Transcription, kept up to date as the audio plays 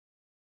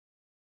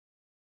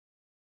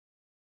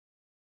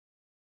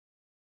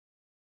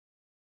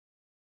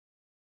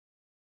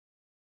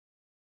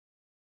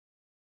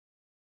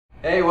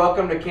Hey,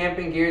 welcome to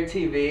Camping Gear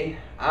TV.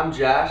 I'm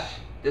Josh,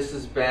 this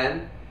is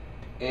Ben,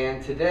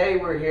 and today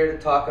we're here to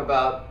talk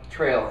about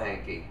trail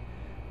hanky.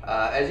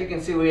 As you can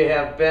see, we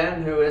have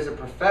Ben, who is a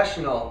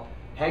professional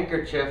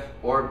handkerchief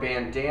or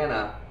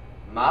bandana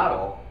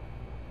model,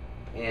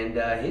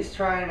 and he's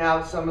trying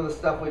out some of the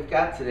stuff we've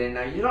got today.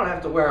 Now, you don't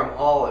have to wear them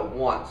all at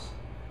once,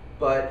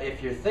 but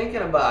if you're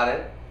thinking about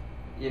it,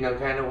 you know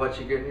kind of what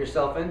you're getting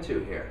yourself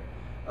into here.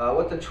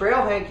 What the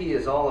trail hanky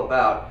is all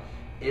about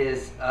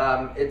is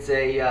it's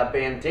a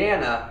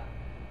bandana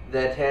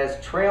that has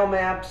trail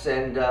maps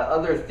and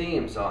other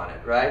themes on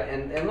it, right?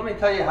 And let me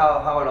tell you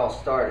how it all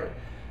started.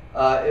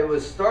 It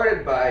was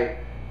started by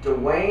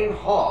Dwayne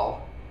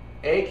Hall,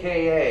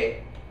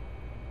 aka,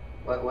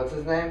 what's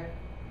his name?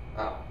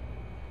 Oh,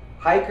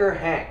 Hiker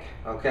Hank,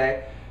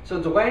 okay?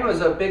 So Dwayne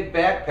was a big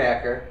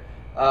backpacker,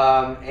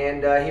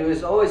 and he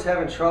was always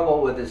having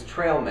trouble with his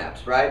trail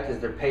maps, right? Because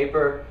they're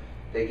paper,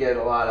 they get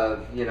a lot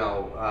of,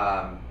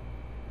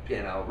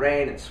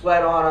 rain and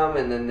sweat on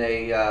them, and then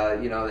they,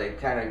 they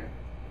kind of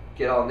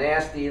get all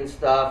nasty and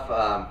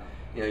stuff.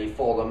 You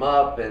fold them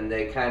up, and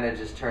they kind of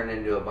just turn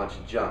into a bunch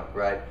of junk,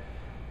 right?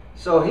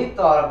 So he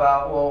thought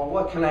about, well,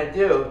 what can I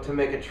do to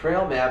make a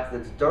trail map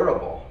that's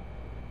durable?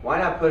 Why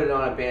not put it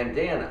on a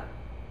bandana?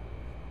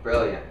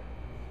 Brilliant,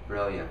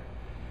 brilliant.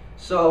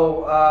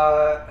 So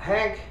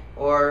Hank,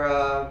 or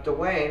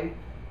Dwayne,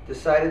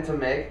 decided to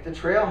make the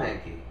trail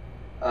hanky.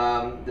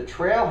 The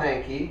trail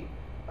hanky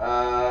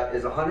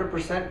is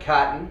 100%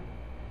 cotton.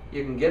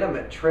 You can get them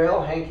at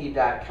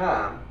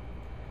trailhanky.com.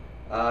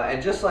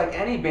 And just like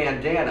any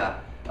bandana,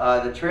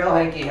 the trail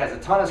hanky has a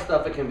ton of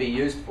stuff it can be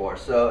used for.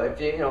 So if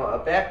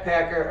a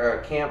backpacker or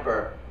a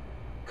camper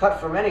cut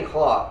from any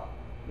cloth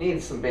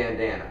needs some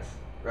bandanas,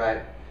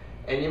 right?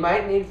 And you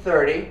might need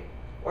 30,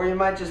 or you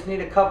might just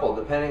need a couple,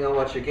 depending on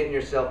what you're getting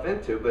yourself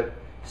into. But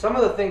some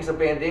of the things a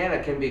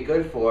bandana can be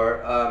good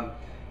for,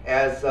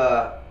 as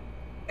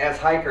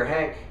Hiker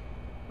Hank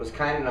was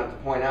kind enough to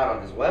point out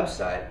on his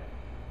website,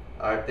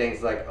 are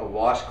things like a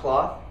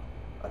washcloth,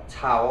 a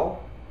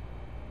towel,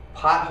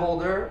 pot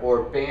holder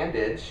or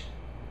bandage.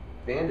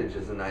 Bandage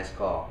is a nice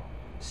call.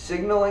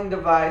 Signaling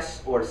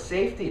device or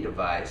safety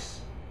device,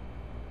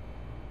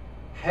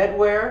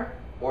 headwear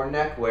or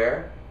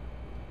neckwear.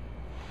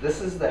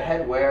 This is the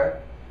headwear.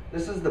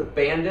 This is the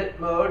bandit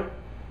mode,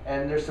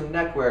 and there's some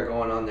neckwear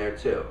going on there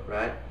too,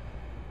 right?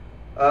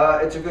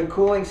 It's a good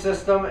cooling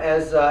system,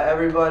 as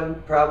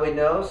everyone probably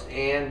knows,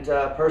 and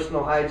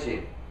personal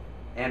hygiene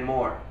and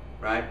more,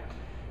 right?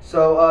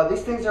 So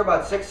these things are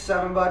about $6 to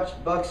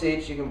 $7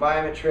 each. You can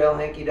buy them at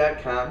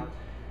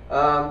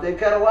trailhanky.com. They've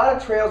got a lot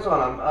of trails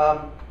on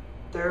them.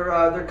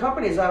 Their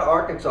company's out of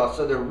Arkansas,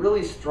 so they're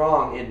really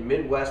strong in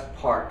Midwest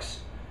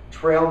parks.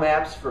 Trail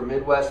maps for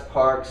Midwest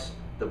parks,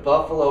 the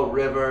Buffalo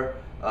River,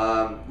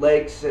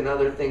 lakes and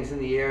other things in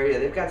the area.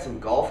 They've got some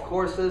golf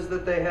courses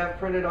that they have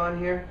printed on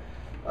here.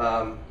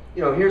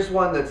 Here's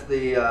one that's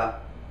the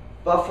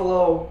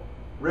Buffalo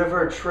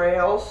River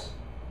Trails.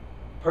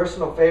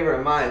 Personal favorite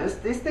of mine.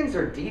 These things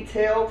are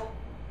detailed.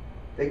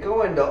 They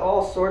go into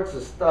all sorts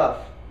of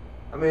stuff.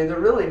 I mean,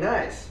 they're really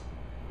nice.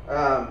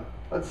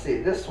 Let's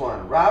see, this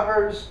one,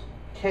 Robbers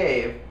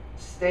Cave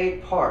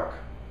State Park,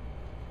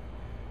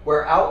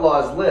 where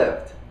outlaws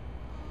lived.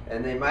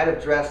 And they might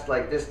have dressed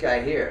like this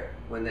guy here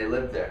when they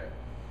lived there.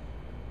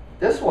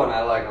 This one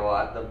I like a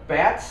lot. The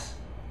Bats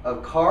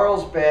of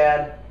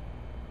Carlsbad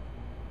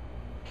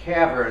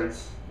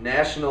Caverns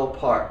National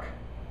Park.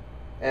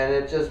 And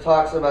it just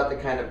talks about the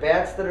kind of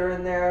bats that are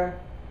in there.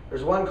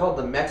 There's one called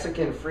the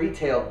Mexican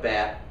free-tailed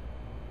bat,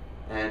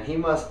 and he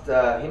must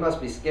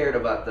be scared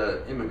about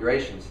the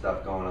immigration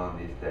stuff going on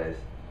these days,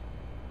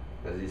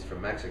 because he's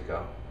from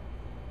Mexico.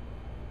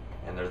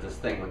 And there's this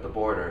thing with the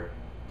border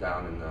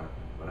down in the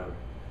whatever.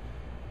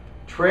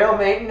 Trail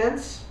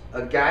maintenance,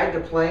 a guide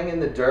to playing in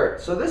the dirt.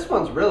 So this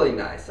one's really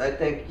nice. I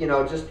think,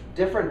 just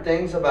different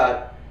things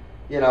about,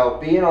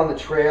 being on the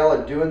trail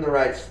and doing the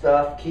right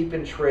stuff,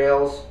 keeping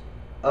trails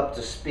up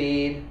to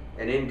speed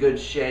and in good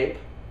shape.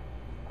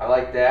 I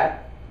like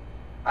that.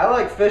 I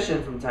like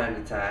fishing from time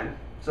to time,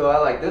 so I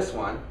like this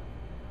one,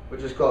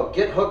 which is called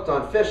Get Hooked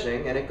on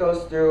Fishing, and it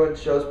goes through and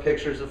shows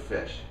pictures of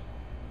fish.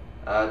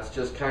 It's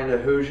just kind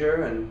of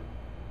Hoosier, and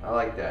I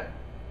like that.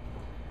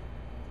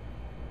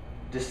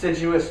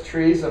 Deciduous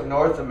Trees of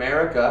North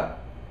America,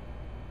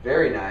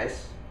 very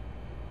nice.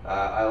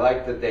 I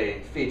like that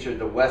they featured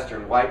the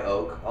Western White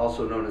Oak,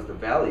 also known as the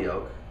Valley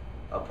Oak,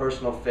 a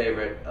personal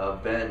favorite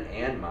of Ben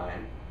and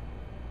mine.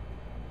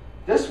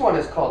 This one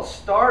is called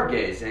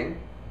Stargazing.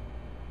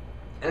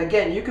 And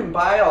again, you can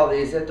buy all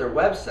these at their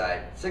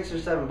website, $6 or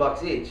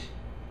 $7 each,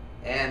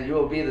 and you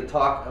will be the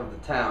talk of the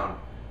town,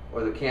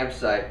 or the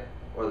campsite,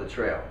 or the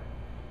trail.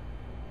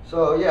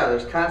 So yeah,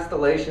 there's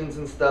constellations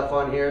and stuff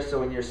on here, so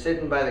when you're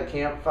sitting by the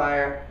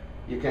campfire,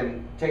 you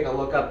can take a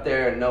look up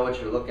there and know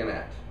what you're looking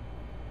at.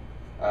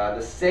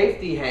 The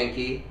safety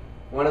hanky,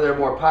 one of their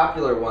more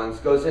popular ones,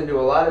 goes into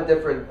a lot of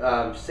different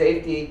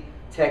safety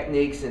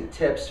techniques and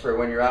tips for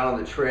when you're out on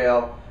the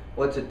trail,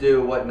 what to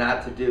do, what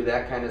not to do,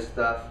 that kind of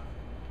stuff.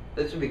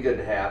 This would be good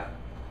to have.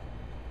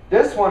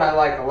 This one I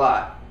like a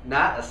lot.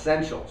 Knot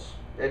essentials.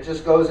 It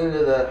just goes into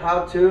the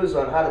how-tos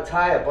on how to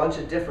tie a bunch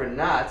of different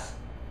knots.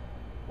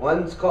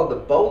 One's called the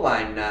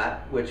bowline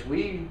knot, which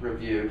we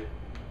reviewed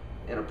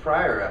in a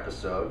prior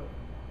episode.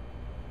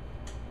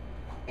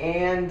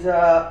 And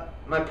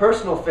my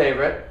personal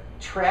favorite,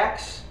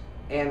 Tracks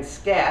and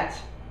Scat,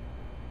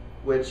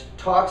 which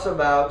talks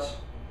about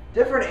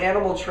different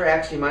animal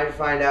tracks you might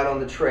find out on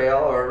the trail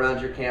or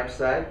around your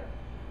campsite,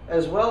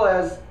 as well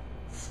as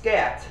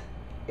scat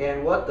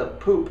and what the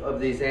poop of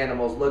these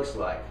animals looks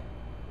like.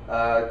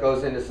 It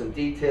goes into some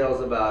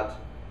details about,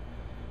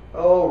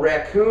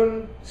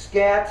 raccoon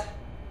scat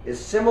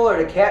is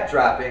similar to cat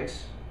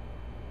droppings,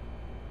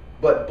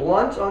 but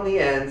blunt on the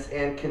ends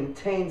and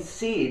contains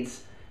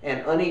seeds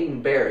and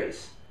uneaten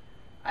berries.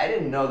 I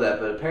didn't know that,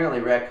 but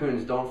apparently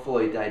raccoons don't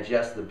fully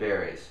digest the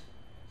berries.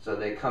 So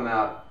they come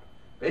out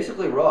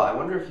basically raw. I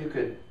wonder if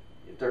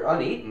if they're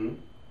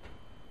uneaten,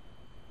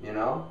 you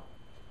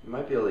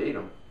might be able to eat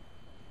them.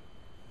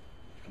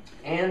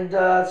 And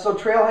so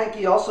Trail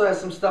Hankie also has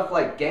some stuff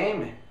like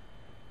game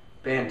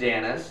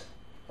bandanas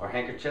or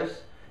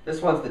handkerchiefs.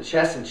 This one's the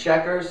chess and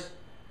checkers.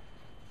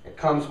 It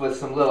comes with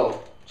some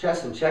little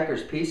chess and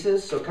checkers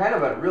pieces, so kind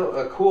of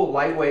a cool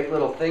lightweight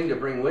little thing to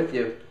bring with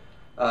you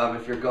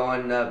if you're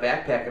going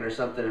backpacking or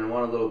something and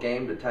want a little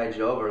game to tide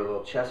you over, a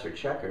little chess or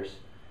checkers.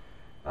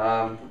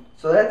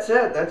 So that's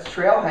it. That's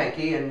Trail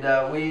Hankie, and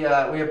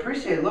we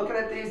appreciate looking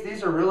at these.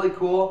 These are really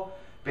cool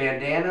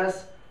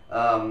bandanas.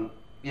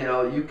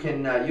 You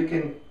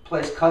can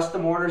place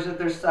custom orders at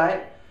their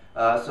site.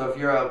 So if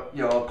you're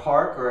a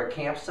park or a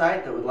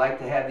campsite that would like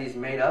to have these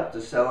made up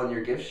to sell in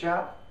your gift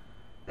shop,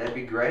 that'd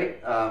be great.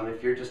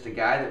 If you're just a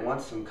guy that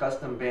wants some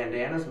custom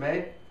bandanas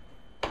made,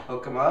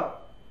 hook them up.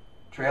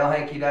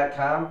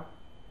 Trailhankie.com.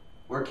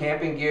 We're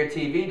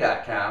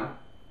campinggeartv.com.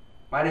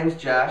 My name's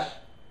Josh.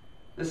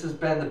 This has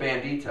been the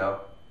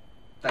Bandito.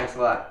 Thanks a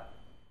lot.